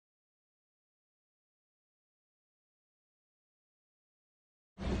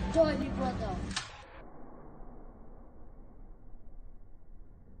Jolly brother.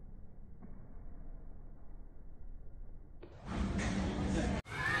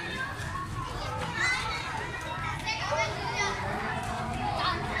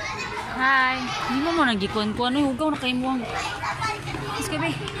 Hi, hindi mo nagikon ko. Ano yung hugaw na kayo mo? Mas kayo,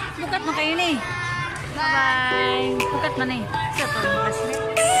 bukat na kayo ni. Bye-bye. Bukat man eh. Sa to,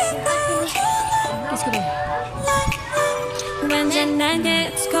 kiss ko ba? When the night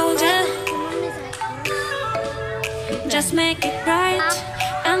gets colder, just make it bright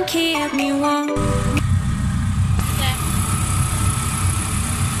and keep me warm.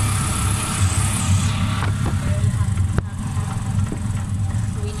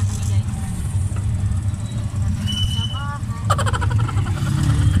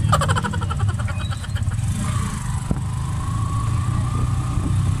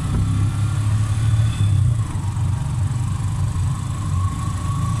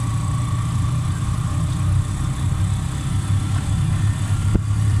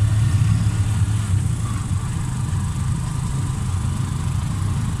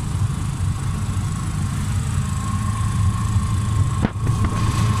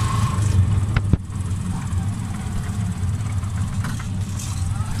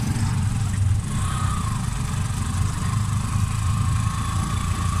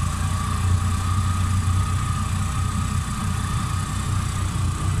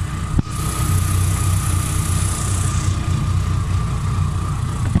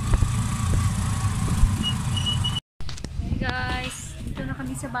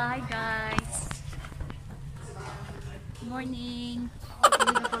 Sa bahay guys. Good morning.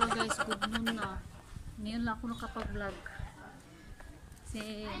 Hindi na pala guys, good noon na. Ngayon lang ako nakapag-vlog.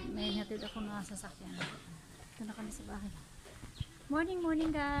 Kasi may hatid ako na sasakyan. Ito na kami sa bahay. Morning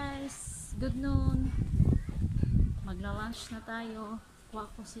guys. Good noon. Magla-lunch na tayo. Kuha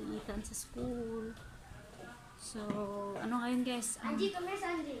ko si Ethan sa school. So, ano ngayon guys?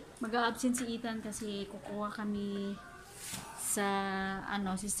 Mag-a-absent si Ethan kasi kukuha kami sa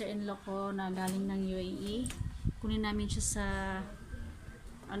sister-in-law ko na galing ng UAE. Kunin namin siya sa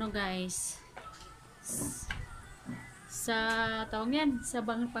guys, sa tawag yan, sa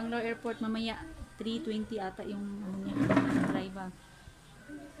Bangalore Airport mamaya 3:20 ata yung niya, driver.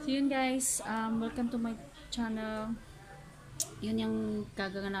 So yun guys, welcome to my channel. Yun yung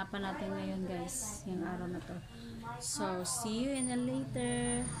kaganapan natin ngayon guys, yung araw na to. So see you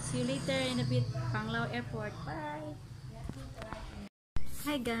later in a bit, Bangalore Airport. Bye.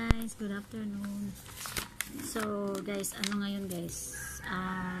 Hi guys, good afternoon. So guys, ano ngayon guys?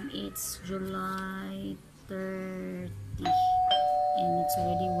 It's July 30 and it's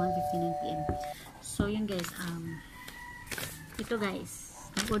already 1:59 PM. So yun guys, ito guys,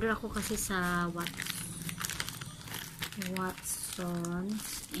 nag-order ako kasi sa Watsons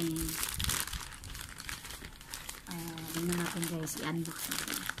and tingnan natin guys, i-unbox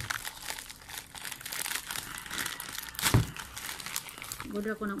natin.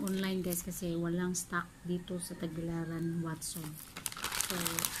 Order ko ng online guys kasi walang stock dito sa Tagbilaran Watson. So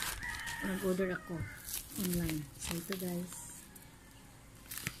nag-order ako online. So ito guys.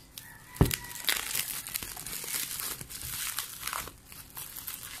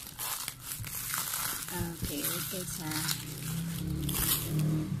 Okay, ito sa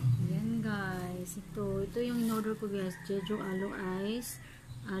yan guys. Ito yung in-order ko guys. Jeju Aloe Ice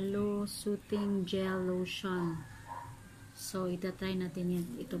Aloe Soothing Gel Lotion. So, itatry natin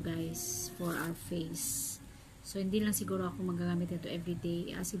yan, ito guys, for our face. So, hindi lang siguro ako magagamit ito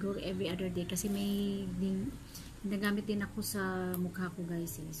everyday. Siguro every other day. Kasi may nagamit din ako sa mukha ko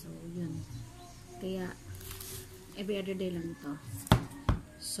guys. So, yun. Kaya, every other day lang ito.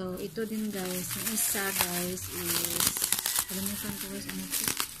 So, ito din guys. Yung isa guys is, kalamitan ko guys, ano ito?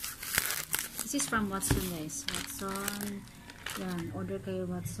 This is from Watson guys. Watson. Yan. Order kayo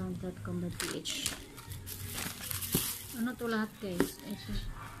watson.com.ph. Ano to lahat guys? Ito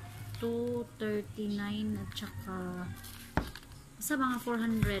 239 at saka sa mga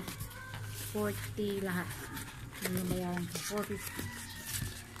 440 lahat. Ano ba yan? 450.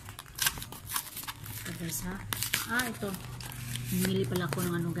 Ito guys ha. Ito. Namili pala ako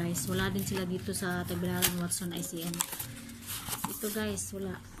ng ano guys. Wala din sila dito sa Tagbilaran Watson ICM. Ito guys,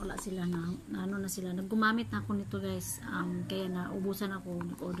 wala sila na ano na sila. Naggumamit na ako nito guys. Kaya naubusan ako.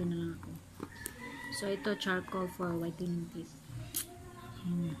 Nag-order na lang ako. So, ito, charcoal for whitening teeth.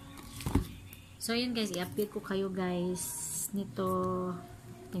 So, yun guys, i-update ko kayo guys nito.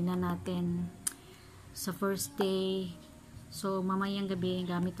 Tingnan natin sa first day. So, mamayang gabi,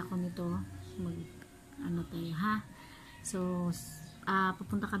 gamit ako nito. Ano tayo, ha? So,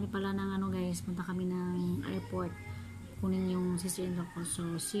 pupunta kami pala ng guys, punta kami ng airport kunin yung sister-in-law ko. So,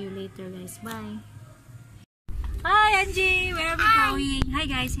 see you later guys. Bye! Hi Angie! Where are we going? Hi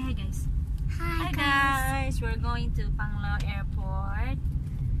guys! Hi guys! Hi guys! We're going to Panglao Airport.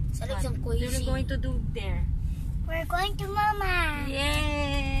 What are we going to do there? We're going to Mama.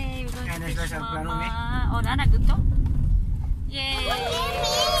 Yay! We're going to fish Mama. Oh, nana, good to? Yay!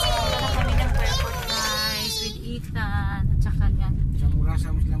 Punta na kami ng airport guys with Ethan. At saka yan.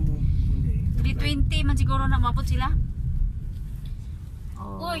 Di 20 man siguro na mabot sila.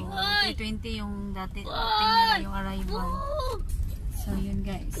 Oh, 20 yung dati nila yung arrival. So yun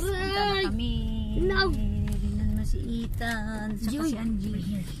guys. Punta na kami. Tingnan mo si Ethan. Saka si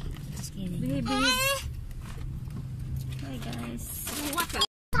Angie. Just kidding. Baby. Hi guys.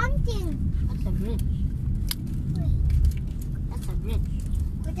 Something. That's a bridge. Wait. That's a bridge.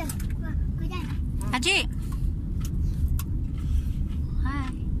 Go down. Angie! Hi.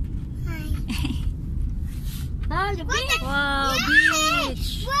 Hi. Ah, the beach. Wow,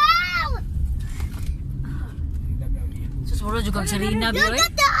 beach. Wow! Susunod juga kag Serena, Look boy.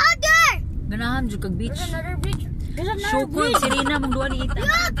 at the other! Ganahan juga kag beach. Another bridge. There's Syukur Serena mong duwa ni Ethan.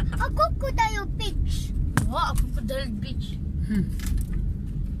 Look! A crocodile beach. Wow, a crocodile beach.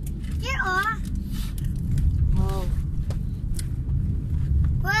 Here are. Wow.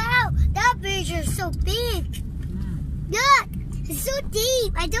 Wow! That beach is so big. Look! It's so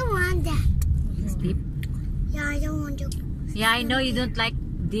deep. I don't want that. It's deep. Yeah, I don't want to. Yeah, I know you don't like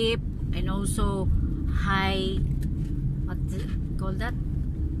deep and also high. What call that?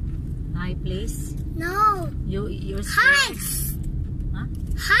 High place. No. You're scared. Heights. Huh?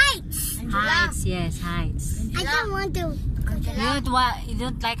 Heights. Heights, yes, heights. I don't want to. You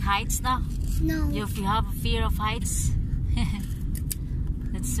don't like heights now? No. You have a fear of heights?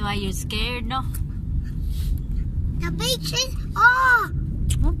 That's why you're scared, no? The beach is. Oh!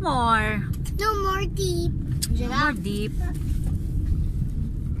 No more. No more deep. No more deep.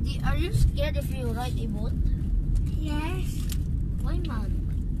 Are you scared if you ride a boat? Yes. Why not?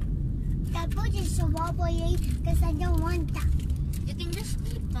 That boat is so wobbly because I don't want that. You can just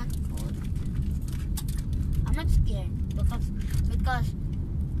leave that boat. I'm not scared because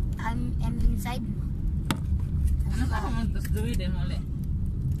I'm inside. Ano ka naman tapos gawin din mo ulit?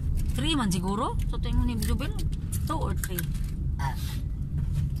 3 man siguro? So ito yung ni Jovelle? 2 or 3?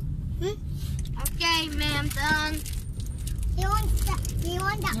 Okay, ma'am, done. You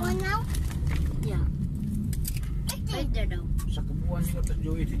want that one now? Yeah. Right there now. Sa kabuuan nila tapos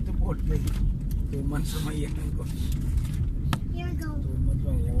gawin dito po. 2 months sa mayan ko. Here we go. 2 months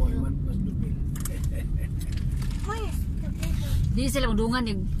lang. 1 month plus dubil. Where's the big one? Di sila magdungan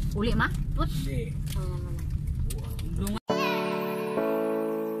yung uli ma? Hindi.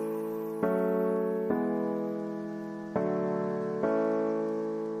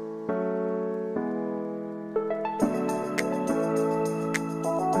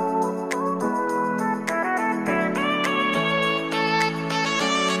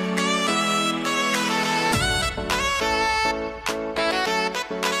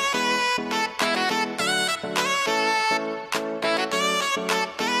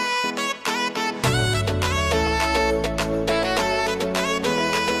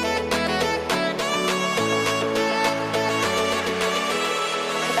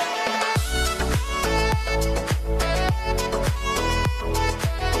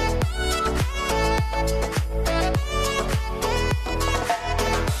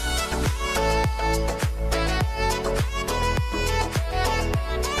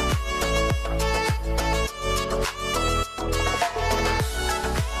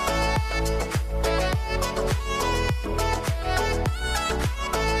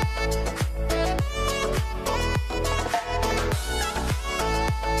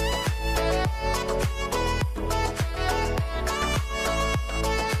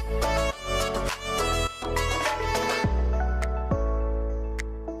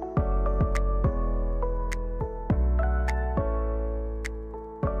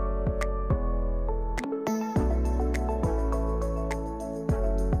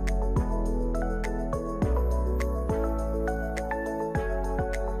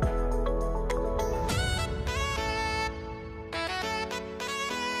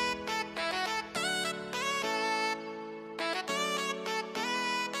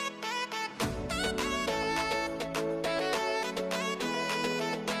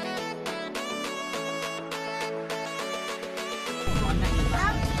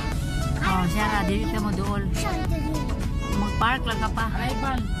 Oh, Sarah, dito mo doon. Mag-park lang ka pa.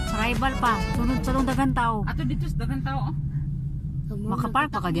 Arrival pa. Sunod sa itong dagang tao. Ato dito sa dagang tao. Makapark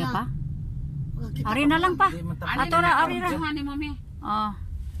pa ka diya pa? Ari na lang pa. Ato na, ari na. Oh.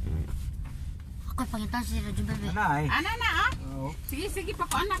 Ako pangitan si Jovelle. Anay. Ana na ah. Oo. Sige sige pa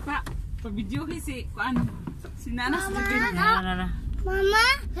ko anak pa. Pa-videohi si kuan. Si Nana si Jovelle. Nara. Mama?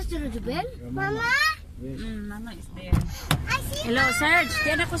 Yes, si Jovelle? Mama? Mama is there. I see. Hello, Sarge.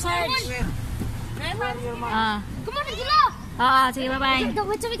 Tiyan ako, Sarge. Ah. Come on, Angela. Sige, bye-bye.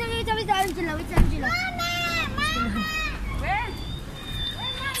 Wait, Angela. Where?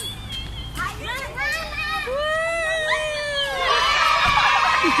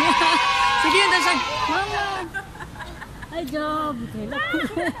 Sige, yun daw siya. Mama. Ay, job. Kailan.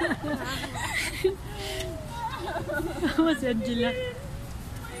 Mama si Angela.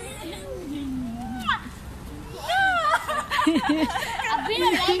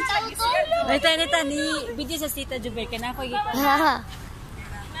 Wait, ni video sa Tita Jovelle. Kana ako ikita.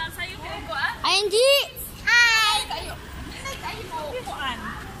 Angie! Hi!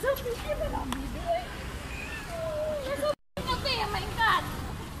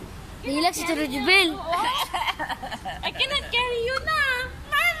 Nilak si Jovelle. I cannot carry you na.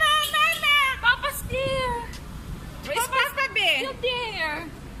 Mama. Papa's there. Where's Papa, be? You're there.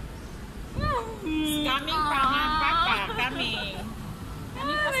 He's coming from Papa. Coming.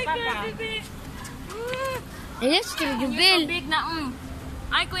 Coming Papa. Nilak si Jovelle. Big na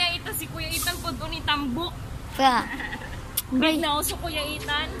Ay, Kuya Itan, si Kuya Itan po doon itambok. Kaya. Big na uso, Kuya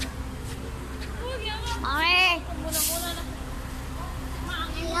Itan. Ay. Muna na.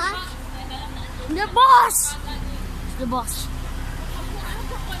 The boss! The boss.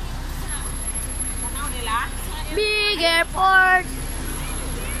 Tanaw nila? Big airport.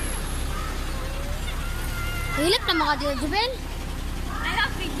 Hilap na mga dito, Jovelle. I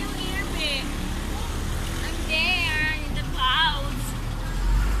have video here, babe. I'm there in the clouds.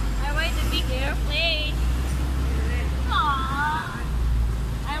 I ride the big airplane. Aww.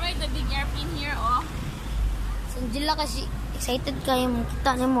 I ride the big airplane here, oh. Si Angela kasi excited kayo mong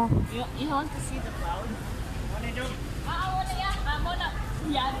kita niya mo. You want to see the cloud? Wala yan. Wala.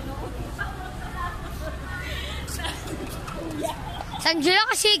 Yan, no. Si Angela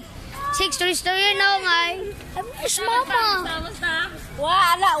kasi story na ngay. I miss mama. Basta.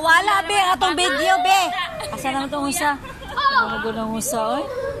 Wala, be. Atong video, be. Asa naman itong usa? Bago ng usa, oy.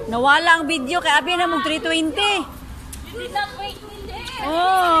 Nawala ang video kay abi na mong 320. Hindi na wait, hindi.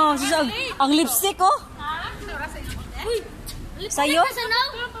 Oh, ang lipstick, oh. Sa'yo?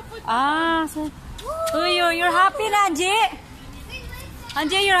 Ah, you're happy na, Angie?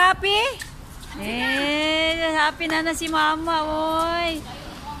 Angie, you're happy? Happy na si Mama, oy.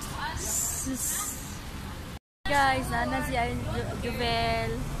 Guys, nana si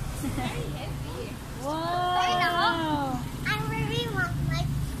Jovelle. Wow. I really want my...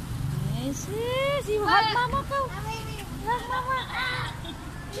 Yes, you hug Mama ko. Hug Mama.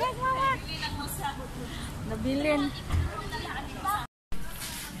 Hug Mama. Nabilin.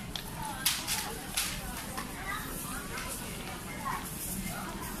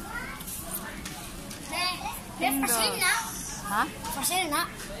 Pasir na. Ha? Pasir na.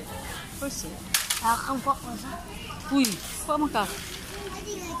 First. Akang po ko sa. Uy, pa man ka.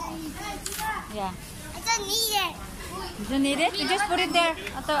 Yeah. I don't need it. You don't need it? You just put it there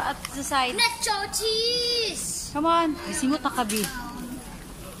at the side. Nacho cheese. Come on. Isingot na kabi.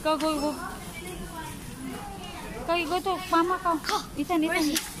 Go. Go to. Mama ka. Itan.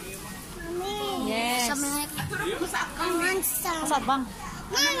 Mommy. Yes. I want some. Asad bang?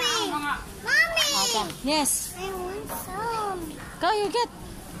 Mommy. Ata. Yes. I want some. Go, you get.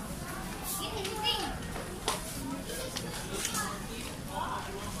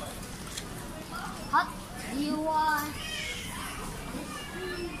 Hot. You want?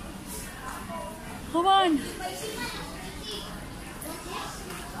 Come on.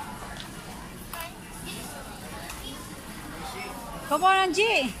 Come on,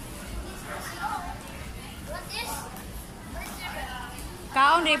 Angie.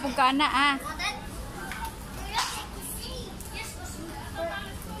 Kaon rin pong kana, ah.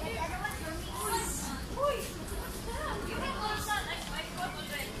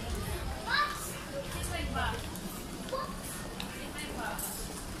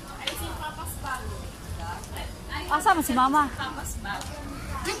 Asa mo si Mama?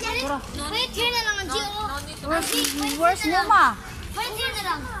 Wait, here na lang ang Gio. Where's Mama? Wait, here na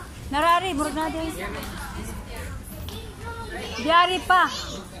lang. Narari, murag na din. Biyari pa.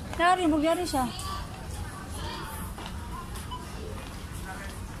 Narari, biyari siya.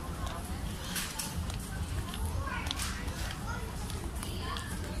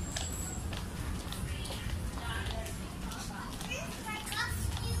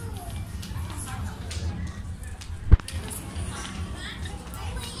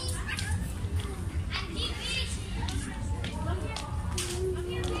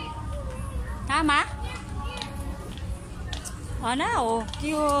 Ha? Mama? Ano, oh,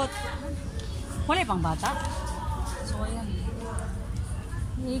 cute. Wala pang bata. So, ayan.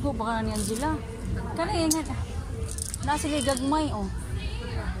 Iigo baka ni Angela. Kana yan. Sige gagmay, oh.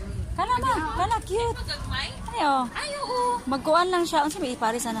 Kana ma, kana cute. Ayo. Magkuan lang siya. Unsa may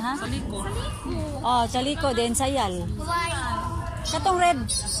ipare sana ha? Saliko. Oh, saliko din sayal. Katong red.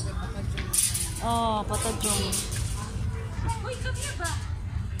 Oh, patajong. Uy, kami ba?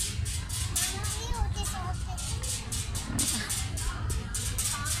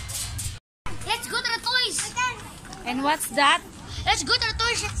 Let's go to the toys. And what's that? Let's go to the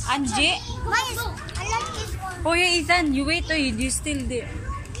toys. Angie? I like this one. Oh, yeah, Ethan, you wait, oh, you still there.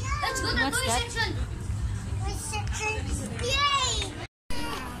 Let's go to the What's toy that? section. My section. Yay!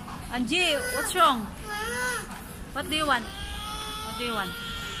 Angie, what's wrong? What do you want? What do you want?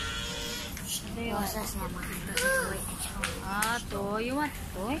 What do you want? Ah, toy. You want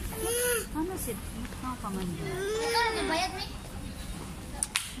toy? Ano si? Ano pa man yun? Ikaw na bayad mo.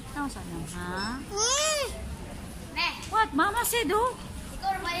 Ano sa lang, ha? Ne, What? Mama said, oh.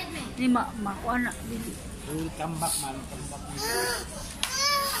 ikaw na bayad mo. Di makuha na. Will come back, man. Come back.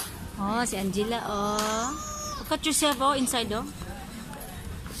 Oh, si Angela, oh. Look at yourself, oh, inside, oh.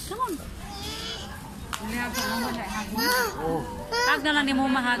 Come on. Oh. Tag na lang ni mo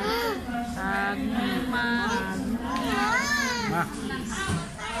mahag. Tag mahag. Ma.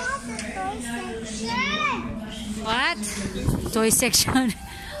 What? Toy section.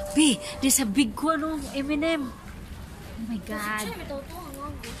 B, there's a big one of M&M. Oh my God.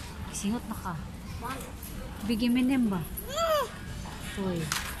 Singot na ka. Big M&M ba? Toy.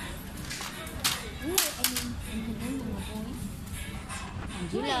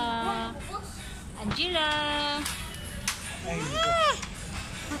 Angela. Angela.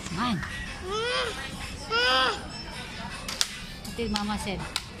 What's mine? Until Mama said,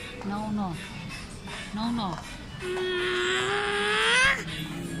 no, no. No, no.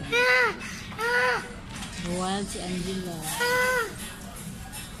 Wild si Angela.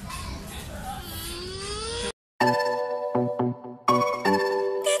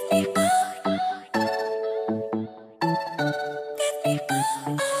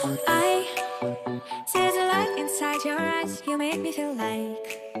 I see the light inside your eyes. You make me feel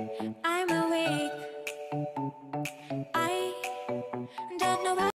like